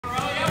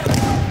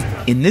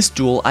In this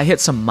duel, I hit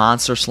some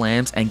monster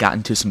slams and got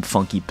into some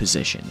funky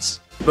positions.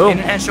 Boom.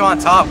 Henschel on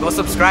top. Go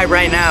subscribe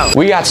right now.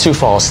 We got Sioux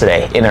Falls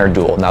today in our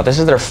duel. Now this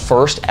is their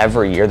first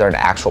ever year they're an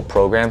actual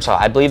program, so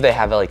I believe they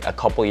have like a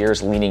couple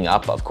years leading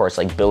up, of course,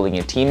 like building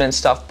a team and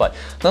stuff, but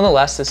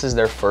nonetheless, this is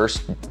their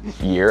first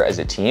year as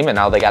a team, and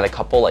now they got a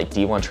couple like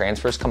D1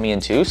 transfers coming in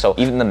too, so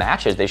even the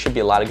matches, they should be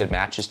a lot of good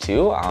matches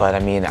too. But I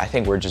mean, I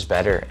think we're just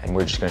better, and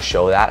we're just gonna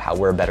show that, how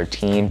we're a better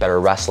team,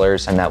 better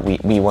wrestlers, and that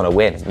we wanna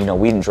win. You know,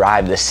 we didn't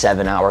drive this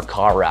 7-hour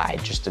car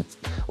ride just to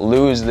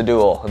lose the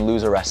duel and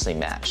lose a wrestling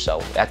match.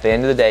 So at the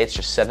end of the day, it's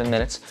just 7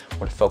 minutes. We're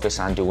gonna focus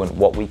on doing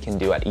what we can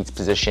do at each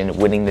position,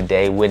 winning the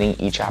day, winning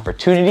each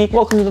opportunity.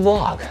 Welcome to the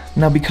vlog.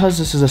 Now, because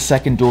this is a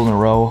second duel in a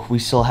row, we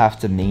still have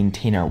to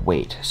maintain our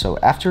weight. So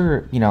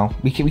after, you know,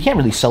 we can't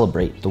really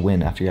celebrate the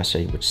win after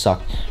yesterday, which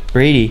sucked.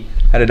 Brady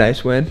had a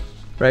nice win,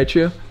 right,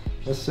 Sioux?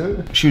 Yes,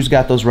 sir. Sioux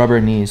got those rubber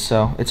knees,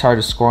 so it's hard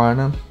to score on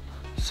him.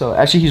 So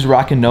actually, he's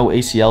rocking no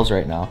ACLs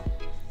right now.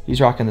 He's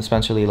rocking the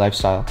Spencer Lee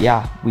lifestyle.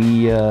 Yeah,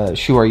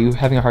 Sioux, are you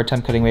having a hard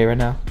time cutting weight right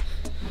now?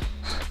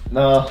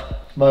 No,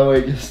 my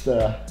weight just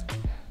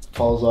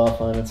falls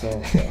off on its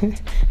own. So.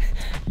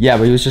 Yeah,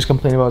 but he was just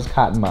complaining about his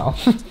cotton mouth.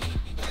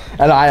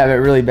 And I have it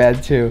really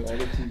bad too.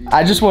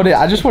 I just want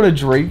to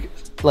drink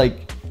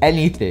like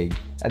anything.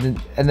 And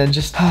then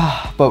just,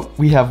 but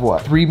we have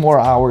what, 3 more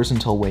hours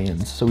until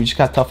weigh-ins. So we just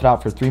got to tough it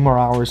out for 3 more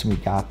hours and we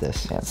got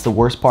this. Yeah, it's the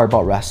worst part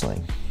about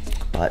wrestling,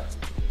 but.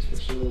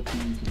 Especially the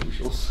TV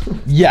commercials.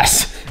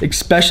 Yes,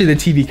 especially the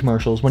TV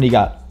commercials when you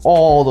got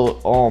all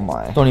the, oh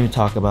my. Don't even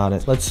talk about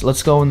it.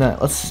 Let's go in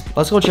that,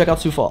 let's go check out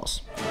Sioux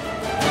Falls.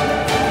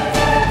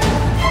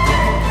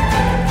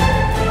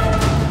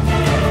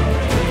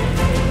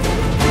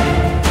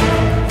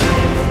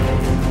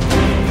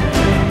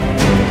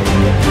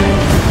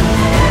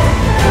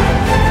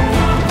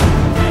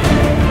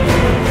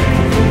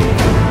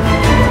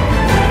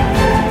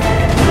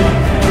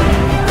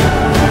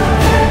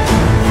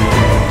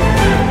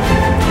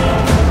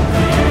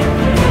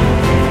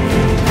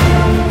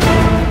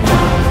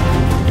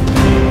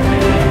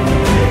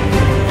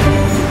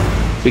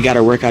 We got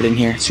our workout in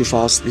here, Sioux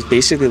Falls. It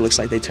basically looks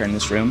like they turned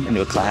this room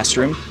into a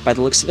classroom by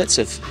the looks of it.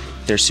 So if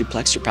they're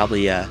suplex, you're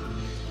probably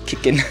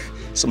kicking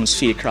someone's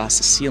feet across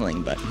the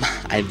ceiling. But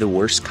I have the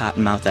worst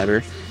cotton mouth ever.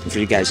 And for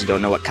you guys who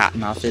don't know what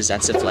cotton mouth is,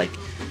 that's if like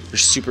you're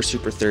super,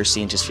 super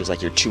thirsty and just feels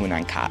like you're chewing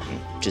on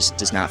cotton. Just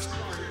does not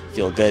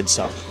feel good.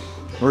 So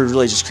we're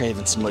really just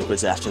craving some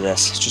liquids after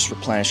this. Just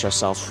replenish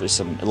ourselves with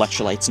some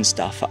electrolytes and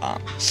stuff.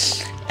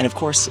 And of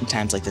course, in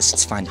times like this,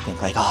 it's fine to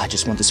think like, oh, I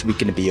just want this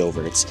weekend to be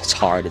over. It's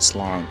hard, it's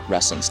long,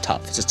 wrestling's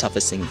tough. It's the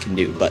toughest thing you can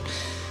do. But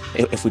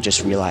if we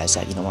just realize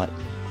that, you know what,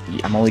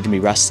 I'm only gonna be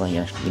wrestling,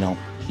 or, you know,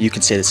 you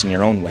can say this in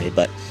your own way,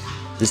 but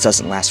this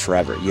doesn't last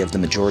forever. You have the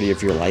majority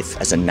of your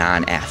life as a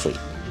non-athlete.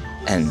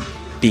 And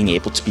being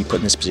able to be put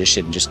in this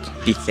position, just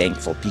be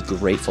thankful, be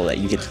grateful that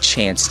you get the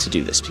chance to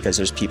do this, because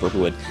there's people who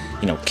would,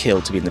 you know,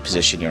 kill to be in the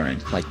position you're in.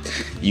 Like,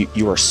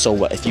 you are so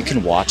well, if you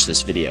can watch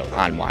this video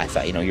on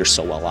Wi-Fi, you know, you're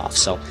so well off.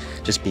 So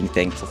just being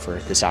thankful for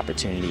this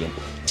opportunity and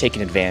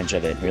taking advantage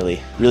of it,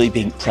 really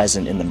being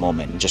present in the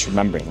moment, and just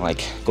remembering,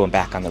 like, going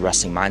back on the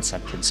wrestling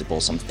mindset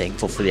principles. I'm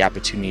thankful for the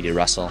opportunity to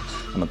wrestle.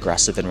 I'm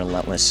aggressive and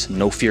relentless,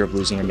 no fear of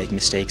losing or making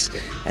mistakes,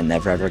 and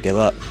never ever give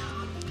up.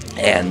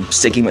 And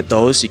sticking with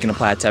those, you can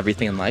apply it to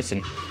everything in life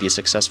and be a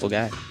successful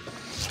guy.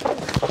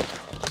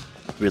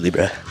 Really,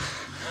 bruh.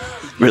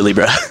 Really,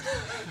 bruh.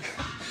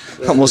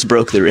 Almost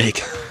broke the rig.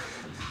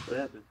 What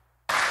happened?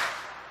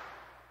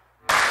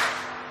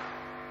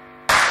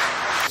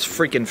 It's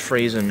freaking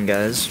phrasing,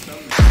 guys.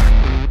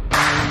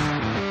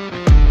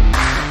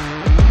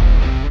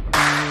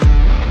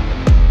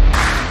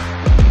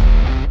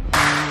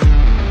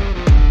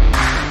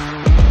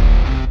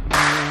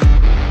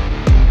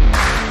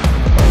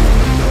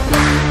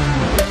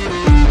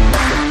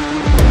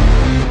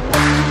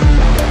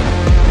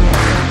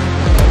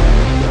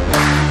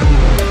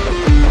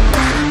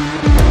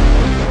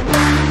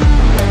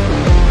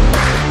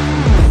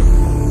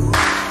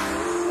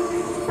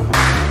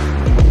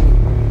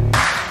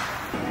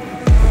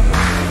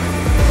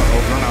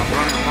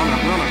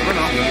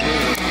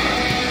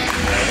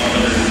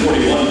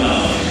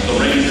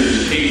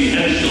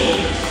 Henschel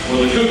for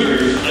the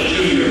Cougars, a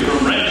junior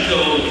from Rancho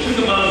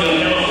Cucamonga,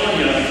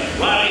 California,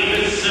 Riley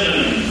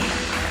Fitzsimmons.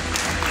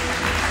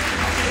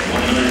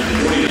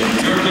 140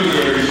 your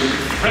Cougars,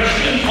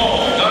 freshman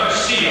Paul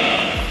Garcia.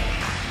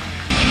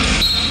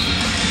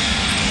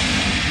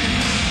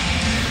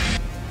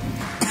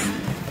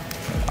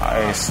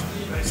 Nice.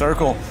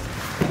 Circle.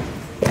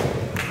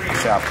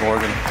 Shaft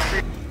Morgan.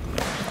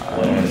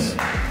 Nice.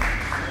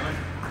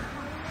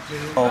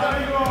 Oh,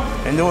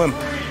 into him.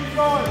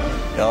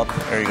 Yup,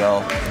 there you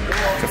go.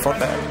 Good foot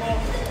back.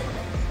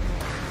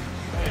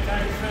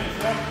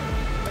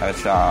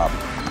 Nice job.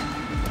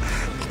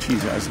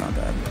 Cheese guy's not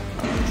bad.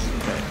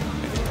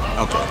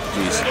 Okay,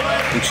 geez.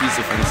 The cheese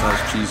defense has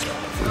cheese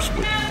first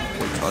weight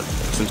cut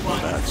since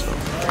my back, so.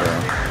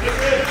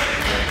 Yeah.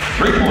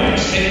 3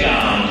 points, take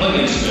down,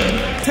 Livingston.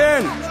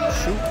 10!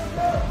 Shoot.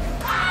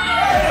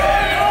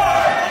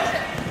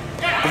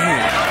 Boom.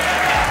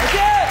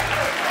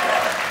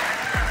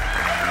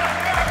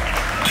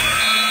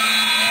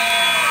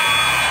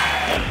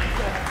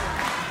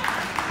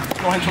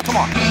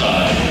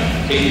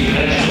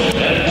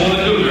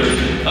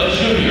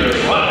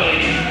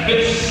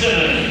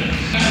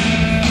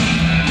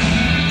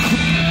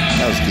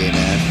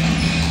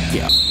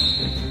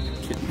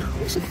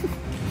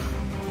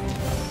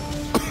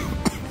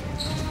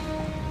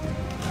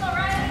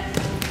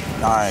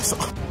 Nice.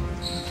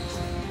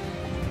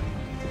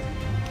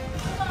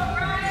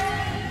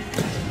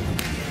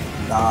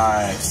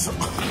 Nice.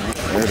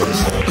 There it is.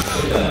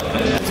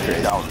 That's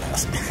great. That was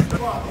nasty.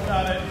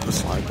 The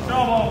slide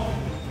down.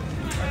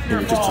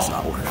 It just does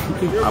not work. I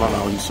don't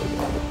know. He's so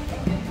bad.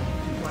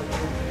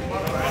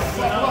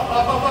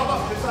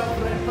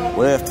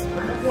 Lift.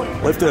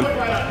 Lift him.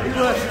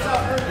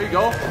 There you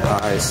go.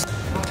 Nice.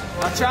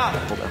 Watch out.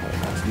 Hold that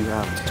hold. You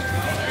have it.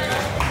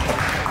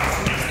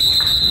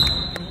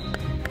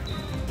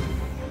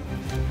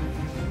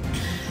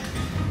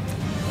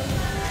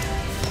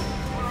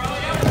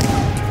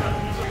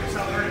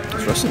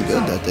 He's wrestling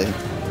good that day.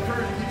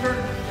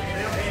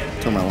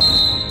 Turn my line.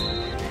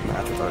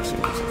 Match with our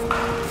seniors.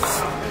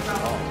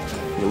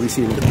 At least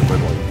he didn't get the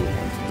red while you do it.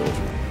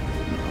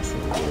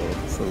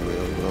 For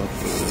real, bro.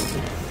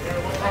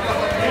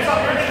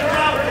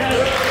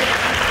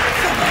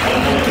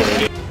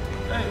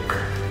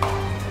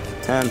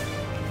 10.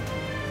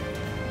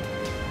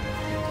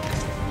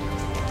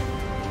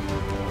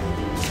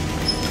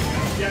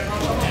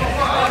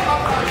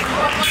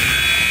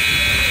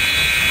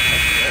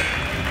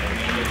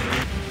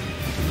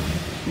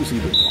 Who's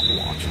even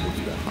watching do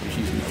that?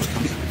 He's never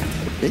coming.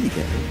 Baby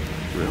cat.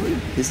 Really?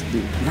 His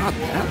dude. Not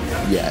that.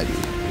 Yeah,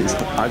 dude.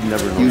 I've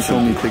never known. He was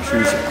showing me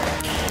pictures.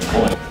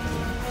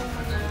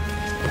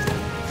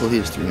 Well, he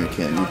has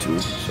 300K on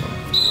YouTube, so.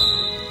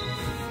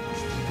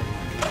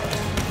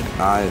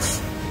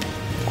 Nice.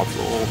 Off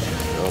the roll.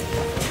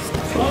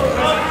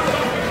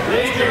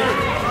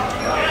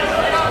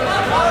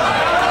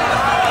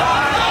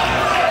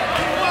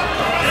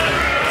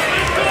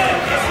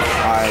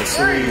 Nice.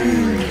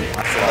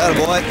 Atta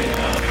boy.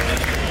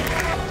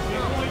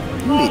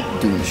 You ain't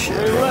doing shit,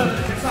 bro.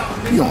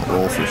 You don't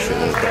roll for shit.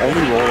 The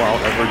only roll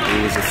I'll ever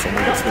do is if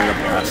someone gets me a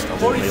pass.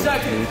 40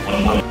 seconds.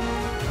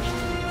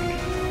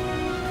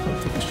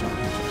 Take a shot.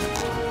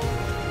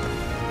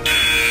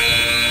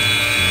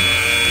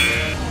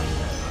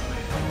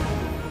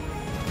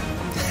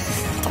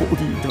 Told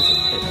you he doesn't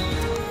hit.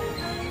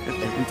 And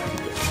every time he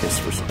gets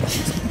kissed for some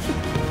reason.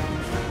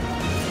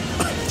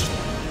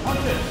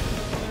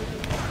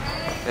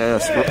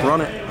 Yes,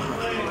 run it.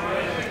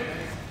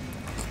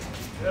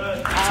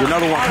 See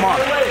another one, come on.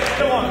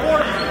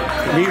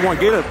 You need one,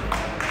 get it.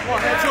 Come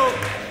on, Henschel.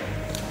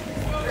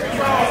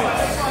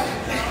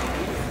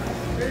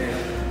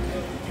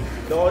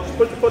 No, just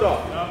put your foot up.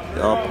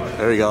 Yup,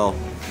 there you go.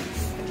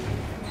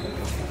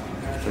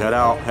 Head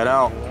out, head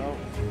out.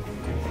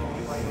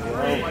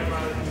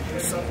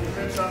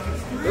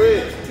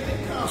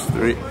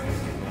 3.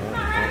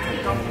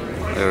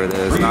 There it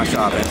is, nice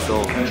shot,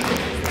 Henschel.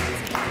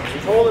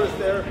 His holder is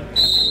there.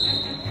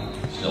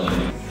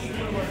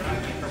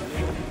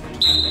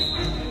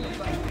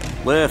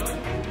 Lift.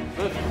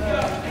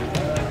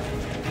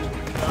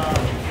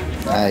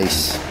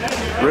 Nice.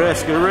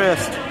 Wrist, good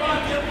wrist.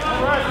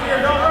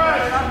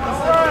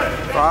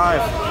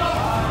 5.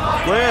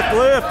 Lift,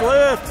 lift,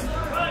 lift.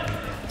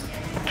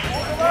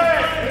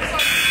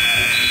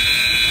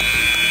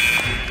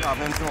 Good job,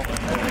 Henschel.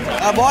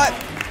 Boy.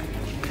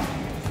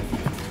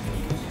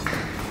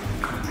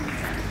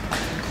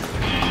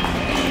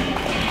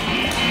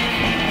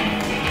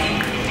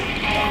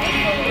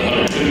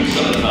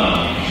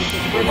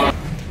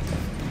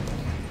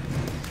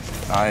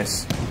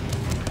 Nice.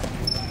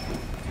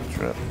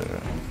 Trip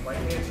there. Right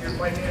hands here,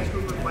 right hands,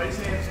 Cooper. Right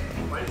hands.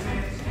 Right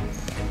hands.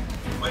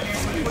 Right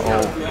hands.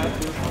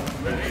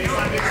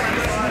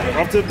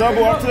 Up to the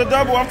double, up to the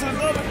double, up to the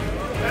double.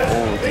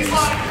 Oh, geez.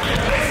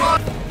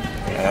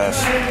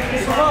 Yes.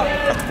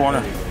 At the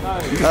corner.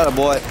 Atta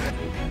boy.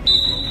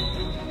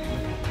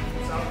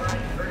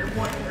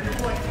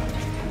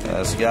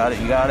 Yes, you got it,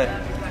 you got it.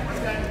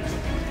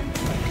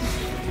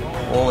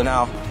 Roll it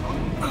now.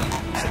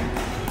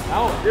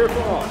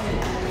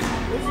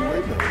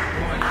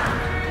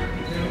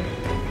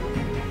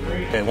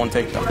 Okay, one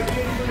takedown.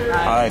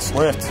 Nice,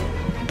 lift.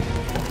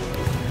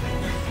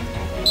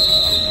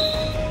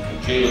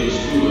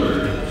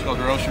 Let's go,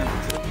 Grosher.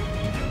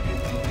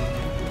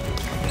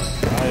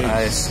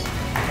 Nice.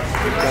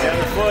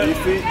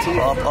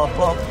 Up, up,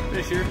 up.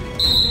 This year.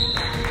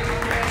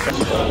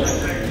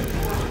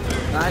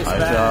 Nice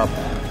job.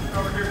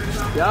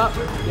 Yup.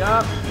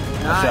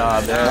 Nice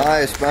job there.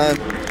 Nice, man.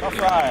 Tough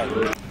ride.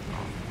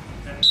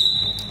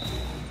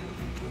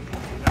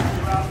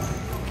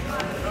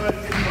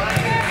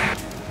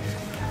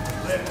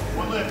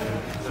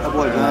 That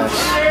boy, nice.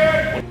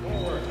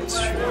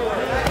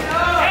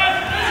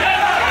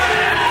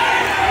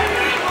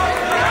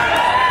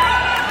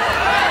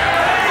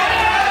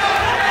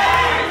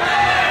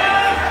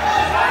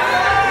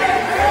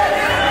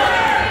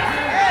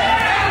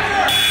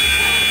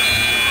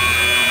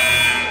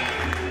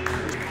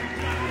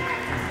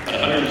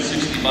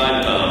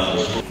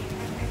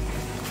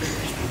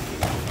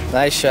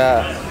 Nice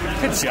shot.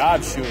 Good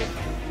job, shooting.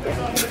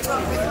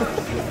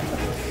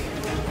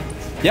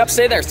 Yep,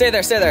 stay there, stay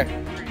there, stay there.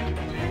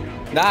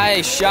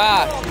 Nice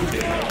shot.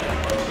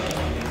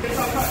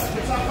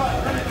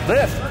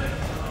 Lift.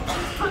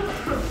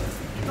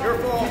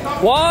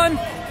 1.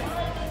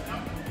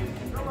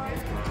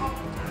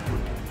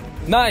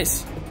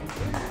 Nice.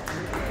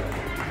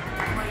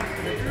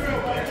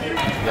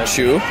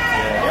 Shoe.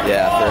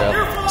 Yeah, for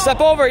real.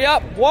 Step over.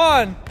 Yup.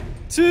 1,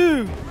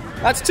 2.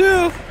 That's 2.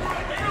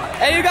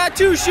 And you got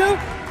 2, Shoe.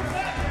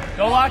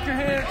 Don't lock your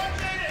hands.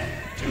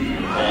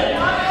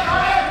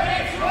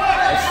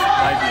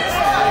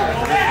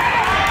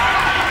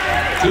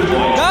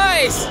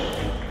 Nice.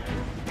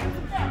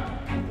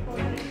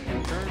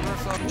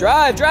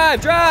 Drive,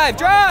 drive, drive,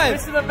 drive.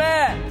 Fist to the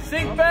mat.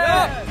 Sink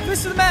back. Yep.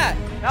 Fist to the mat.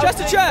 Chest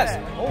to chest.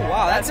 Oh,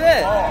 wow. That's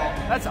it.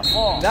 That's a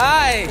ball.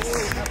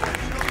 Nice.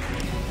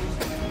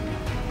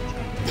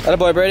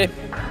 Attaboy, Brady.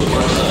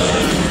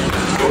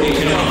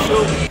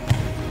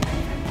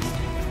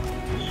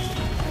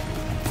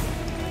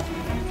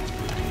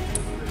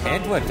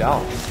 Hand went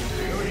down.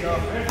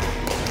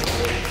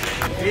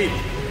 Deep.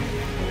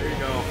 There you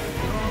go.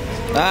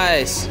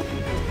 Nice.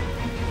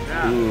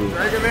 Yeah.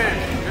 Drag him in.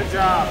 Good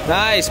job.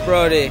 Nice,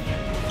 Brody.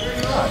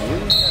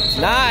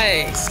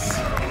 Nice.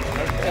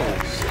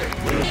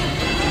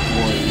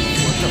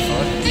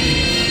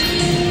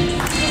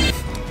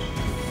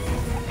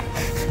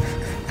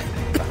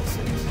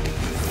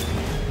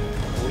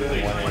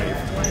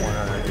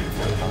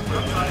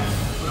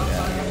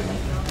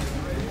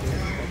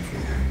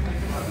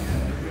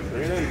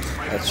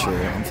 That's true.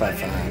 I'm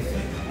 5'5".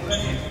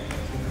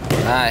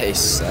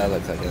 Nice. That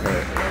looked like it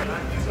hurt.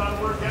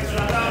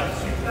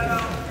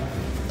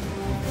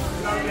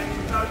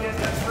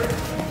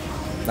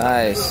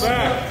 Nice.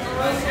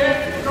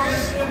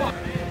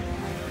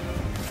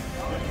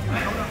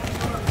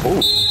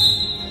 Ooh.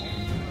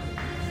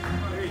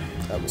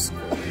 That was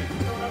good.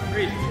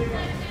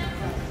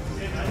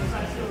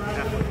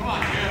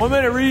 1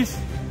 minute, Reese.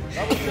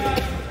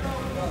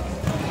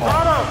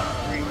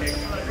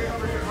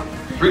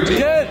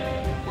 Good.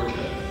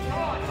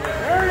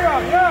 There you go.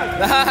 Good.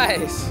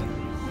 Nice.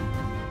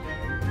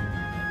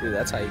 Dude,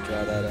 that's how you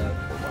draw that up.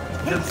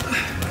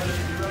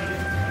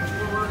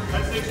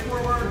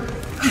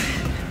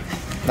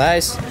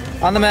 Nice.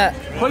 On the mat.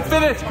 Quick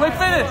finish. Quick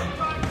finish.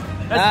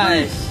 That's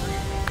Nice.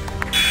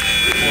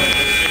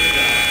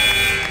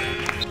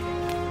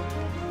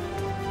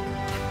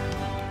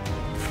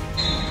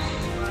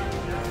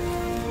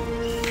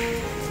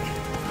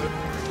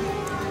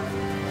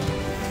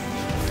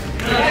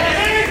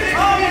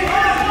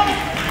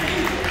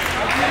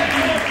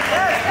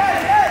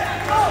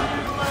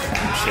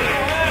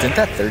 Isn't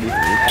that 33?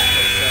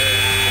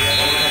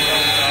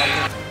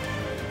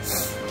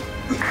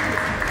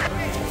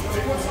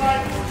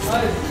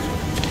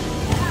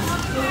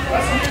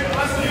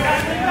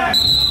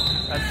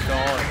 That's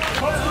gone.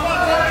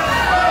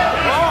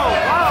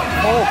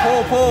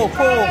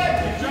 Pull.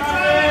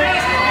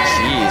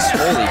 Jeez,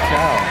 holy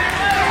cow.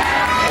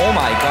 Oh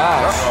my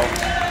gosh.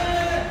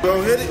 Go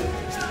hit it.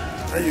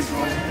 There you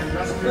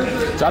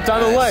go. Drop down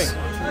the leg.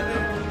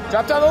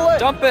 Drop down the leg.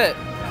 Dump it.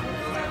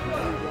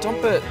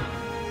 Dump it.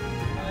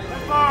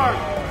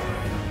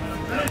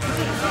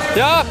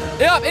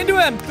 Yup, into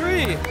him.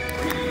 3.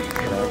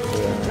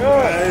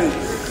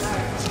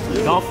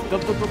 Dump.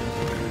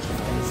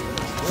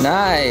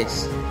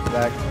 Nice.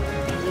 Back.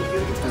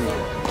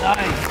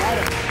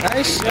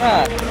 Nice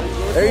shot.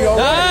 There you go.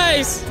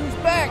 Nice. Who's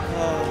back?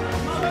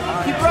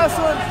 Keep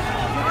wrestling.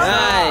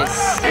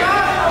 Nice.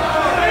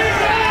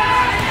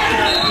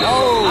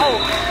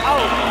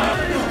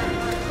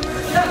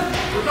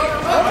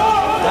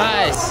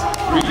 Nice.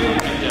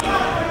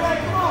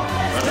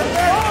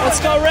 Let's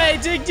go, Ray.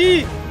 Dig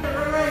deep.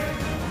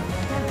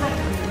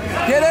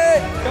 Get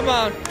it. Come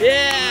on.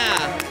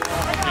 Yeah.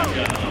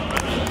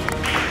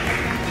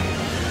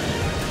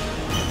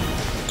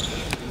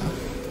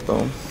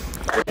 Boom.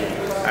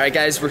 All right,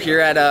 guys, we're here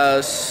at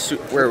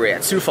where are we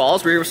at? Sioux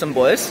Falls. We're here with some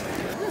boys.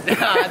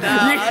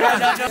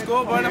 Just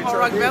go burn up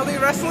rock belly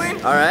wrestling.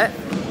 All right.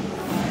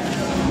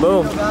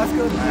 Boom. Go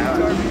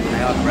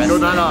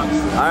Nanox.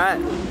 All right.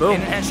 Boom.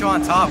 Henschel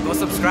on top. Go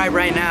subscribe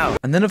right now.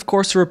 And then, of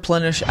course, to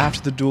replenish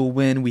after the dual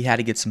win, we had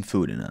to get some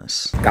food in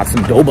us. Got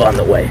some doba on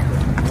the way.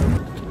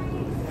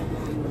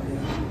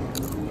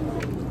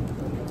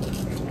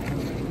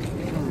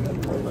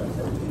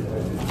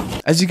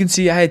 As you can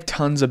see, I had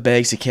tons of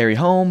bags to carry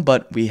home,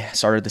 but we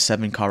started the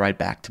 7-car ride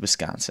back to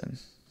Wisconsin.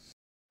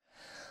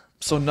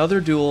 So another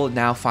duel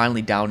now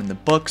finally down in the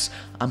books.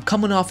 I'm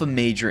coming off a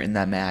major in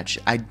that match.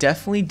 I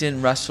definitely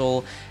didn't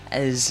wrestle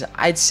as,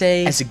 I'd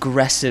say, as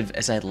aggressive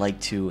as I'd like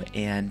to,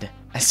 and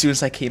as soon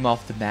as I came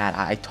off the mat,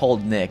 I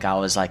told Nick, I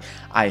was like,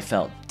 I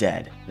felt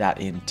dead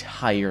that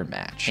entire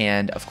match.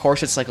 And of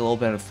course, it's like a little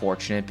bit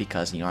unfortunate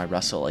because, you know, I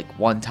wrestled like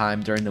one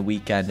time during the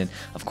weekend, and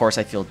of course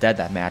I feel dead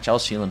that match. I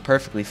was feeling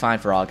perfectly fine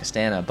for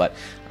Augustana, but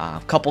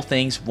a couple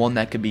things. One,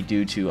 that could be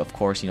due to, of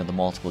course, you know, the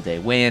multiple day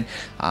win.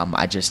 I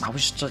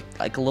was just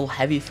like a little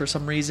heavy for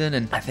some reason,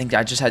 and I think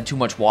I just had too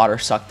much water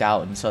sucked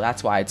out, and so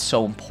that's why it's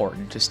so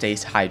important to stay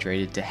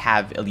hydrated, to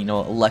have, you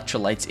know,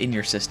 electrolytes in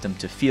your system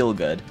to feel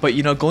good. But,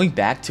 you know, going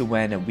back to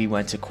when we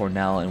went to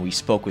Cornell and we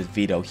spoke with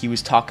Vito, he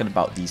was talking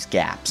about these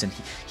gaps, and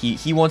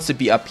he wants to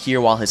be up here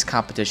while his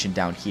competition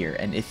down here,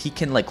 and if he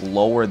can like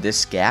lower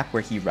this gap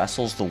where he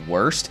wrestles the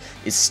worst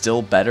is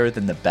still better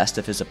than the best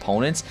of his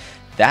opponents,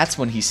 that's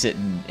when he's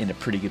sitting in a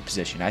pretty good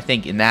position. I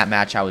think in that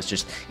match I was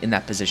just in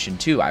that position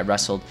too. I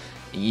wrestled,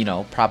 you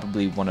know,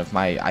 probably one of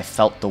my, I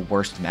felt the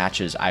worst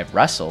matches I've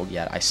wrestled,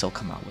 yet I still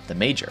come out with the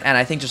major. And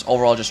I think just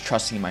overall just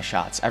trusting in my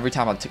shots. Every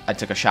time I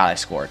took a shot, I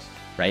scored.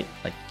 Right?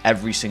 Like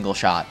every single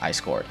shot I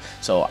scored.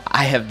 So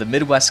I have the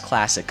Midwest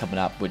Classic coming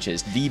up, which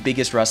is the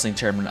biggest wrestling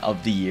tournament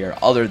of the year,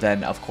 other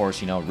than, of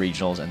course, you know,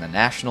 regionals and the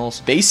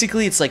nationals.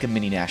 Basically, it's like a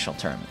mini national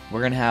tournament.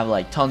 We're going to have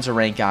like tons of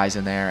ranked guys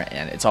in there,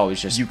 and it's always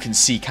just, you can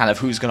see kind of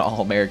who's going to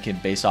All-American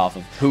based off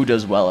of who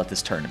does well at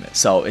this tournament.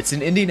 So it's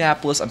in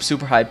Indianapolis. I'm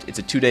super hyped. It's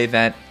a 2-day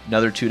event,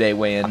 another 2-day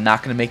weigh-in. I'm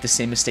not going to make the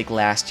same mistake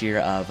last year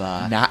of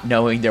not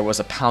knowing there was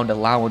a pound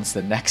allowance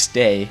the next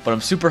day, but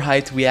I'm super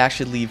hyped. We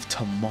actually leave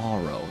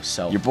tomorrow.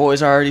 So your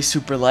boys are already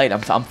super light.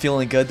 I'm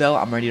feeling good though.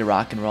 I'm ready to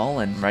rock and roll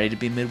and ready to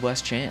be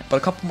Midwest champ. But a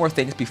couple more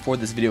things before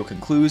this video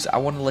concludes. I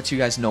want to let you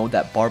guys know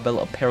that Barbell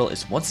Apparel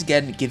is once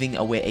again giving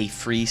away a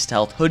free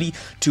stealth hoodie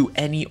to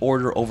any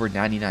order over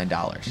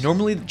 $99.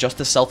 Normally, just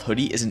the stealth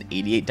hoodie is an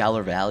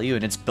 $88 value,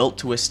 and it's built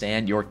to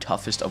withstand your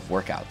toughest of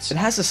workouts. It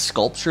has a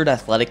sculptured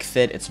athletic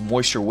fit. It's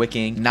moisture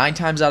wicking. 9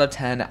 times out of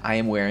 10, I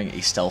am wearing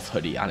a stealth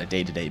hoodie on a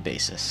day-to-day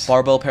basis.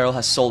 Barbell Apparel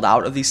has sold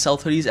out of these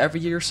stealth hoodies every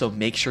year, so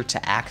make sure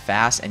to act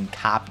fast and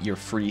cop your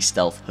free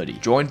stealth hoodie.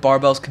 Join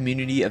Barbell's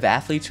community of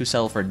athletes who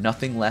sell for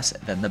nothing less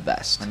than the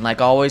best. And like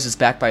always, it's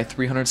backed by a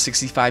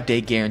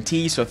 365-day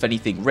guarantee, so if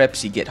anything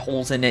rips, you get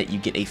holes in it, you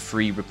get a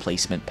free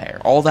replacement pair.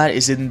 All that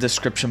is in the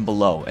description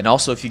below. And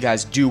also, if you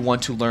guys do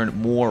want to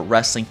learn more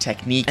wrestling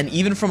technique, and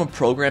even from a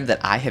program that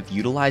I have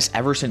utilized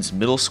ever since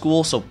middle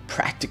school, so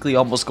practically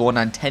almost going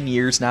on 10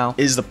 years now,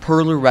 is the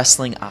Perler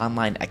Wrestling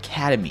Online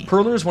Academy.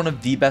 Perler is one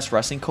of the best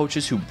wrestling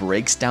coaches who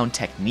breaks down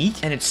technique,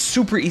 and it's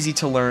super easy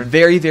to learn.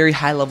 Very, very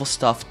high level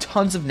stuff.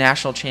 Tons of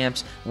national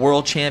champs,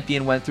 world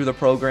champion went through the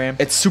program.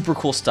 It's super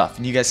cool stuff,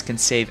 and you guys can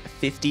save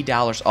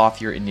 $50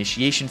 off your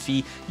initiation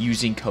fee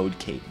using code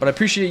Cayden. But I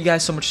appreciate you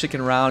guys so much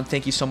sticking around.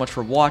 Thank you so much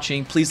for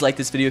watching. Please like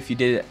this video if you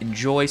did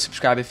enjoy.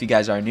 Subscribe if you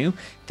guys are new.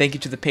 Thank you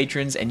to the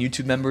patrons and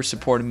YouTube members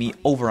supporting me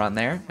over on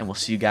there, and we'll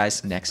see you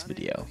guys next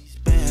video.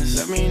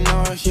 Let me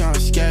know if you on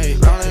skate.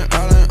 Rollin'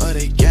 with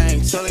a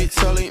gang.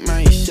 Totally,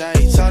 man, you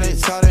shake. Told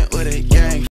it with a gang.